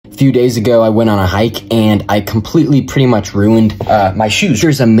few days ago, I went on a hike and I completely pretty much ruined my shoes.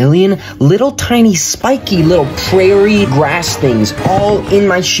 There's a million little tiny spiky little prairie grass things all in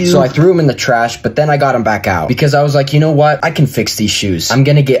my shoes. So I threw them in the trash, but then I got them back out because I was like, you know what? I can fix these shoes. I'm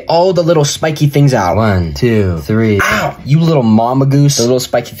gonna get all the little spiky things out. 1, 2, 3. Ow, you little mama goose. The little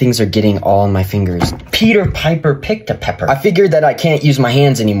spiky things are getting all on my fingers. Peter Piper picked a pepper. I figured that I can't use my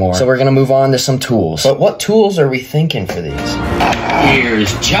hands anymore, so we're gonna move on to some tools. But what tools are we thinking for these?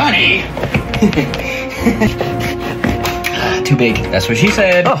 Here's Johnny. Too big. That's what she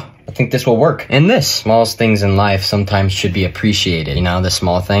said. Oh, I think this will work. And this. Smallest things in life sometimes should be appreciated. You know, the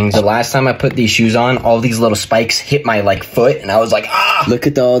small things. The last time I put these shoes on, all these little spikes hit my foot and I was like, ah! Look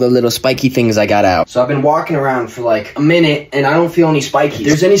at all the little spiky things I got out. So I've been walking around for like a minute and I don't feel any spikies. If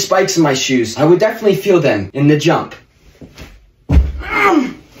there's any spikes in my shoes, I would definitely feel them in the jump.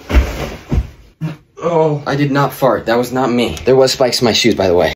 Oh, I did not fart. That was not me. There was spikes in my shoes, by the way.